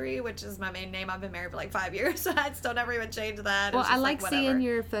Landry, which is my main name. I've been married for like 5 years, so I'd still never even changed that. Well, I like seeing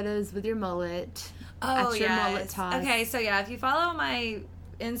your photos with your mullet. Oh, your mullet toss. Okay, so yeah, if you follow my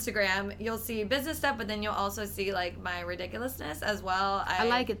Instagram, you'll see business stuff, but then you'll also see like my ridiculousness as well. I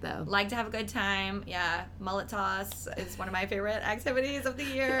like it though. Like to have a good time. Yeah, mullet toss is one of my favorite activities of the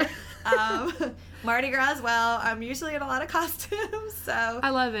year. Mardi Gras as well. I'm usually in a lot of costumes, so I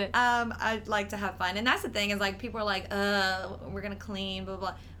love it. I like to have fun, and that's the thing is like people are like, we're gonna clean, blah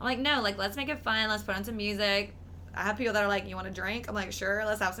blah. I'm like, no, like let's make it fun. Let's put on some music. I have people that are like, you want to drink? I'm like, sure.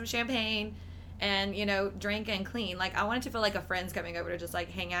 Let's have some champagne. And, drink and clean. Like, I want it to feel like a friend's coming over to just,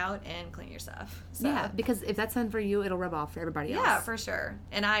 like, hang out and clean your stuff. So. Yeah, because if that's fun for you, it'll rub off for everybody else. Yeah, for sure.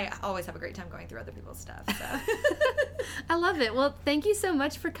 And I always have a great time going through other people's stuff, so. I love it. Well, thank you so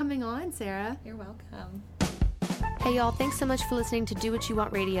much for coming on, Sarah. You're welcome. Hey, y'all. Thanks so much for listening to Do What You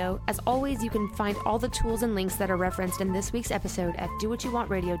Want Radio. As always, you can find all the tools and links that are referenced in this week's episode at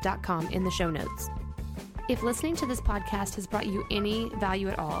dowhatyowantradio.com in the show notes. If listening to this podcast has brought you any value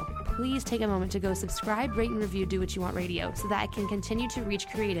at all, please take a moment to go subscribe, rate, and review Do What You Want Radio so that I can continue to reach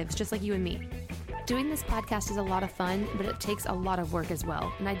creatives just like you and me. Doing this podcast is a lot of fun, but it takes a lot of work as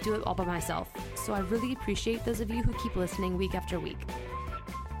well, and I do it all by myself. So I really appreciate those of you who keep listening week after week.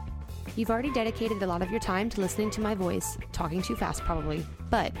 You've already dedicated a lot of your time to listening to my voice, talking too fast probably,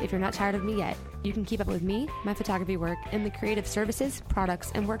 but if you're not tired of me yet, you can keep up with me, my photography work, and the creative services,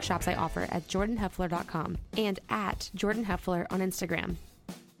 products, and workshops I offer at jordanheffler.com and at jordanheffler on Instagram.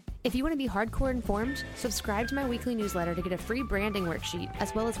 If you want to be hardcore informed, subscribe to my weekly newsletter to get a free branding worksheet,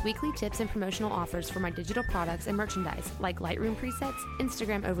 as well as weekly tips and promotional offers for my digital products and merchandise, like Lightroom presets,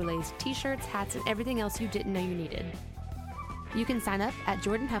 Instagram overlays, t-shirts, hats, and everything else you didn't know you needed. You can sign up at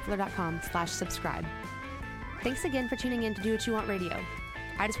jordanheffler.com/subscribe. Thanks again for tuning in to Do What You Want Radio.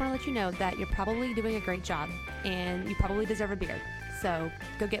 I just want to let you know that you're probably doing a great job, and you probably deserve a beer. So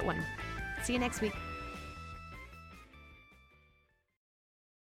go get one. See you next week.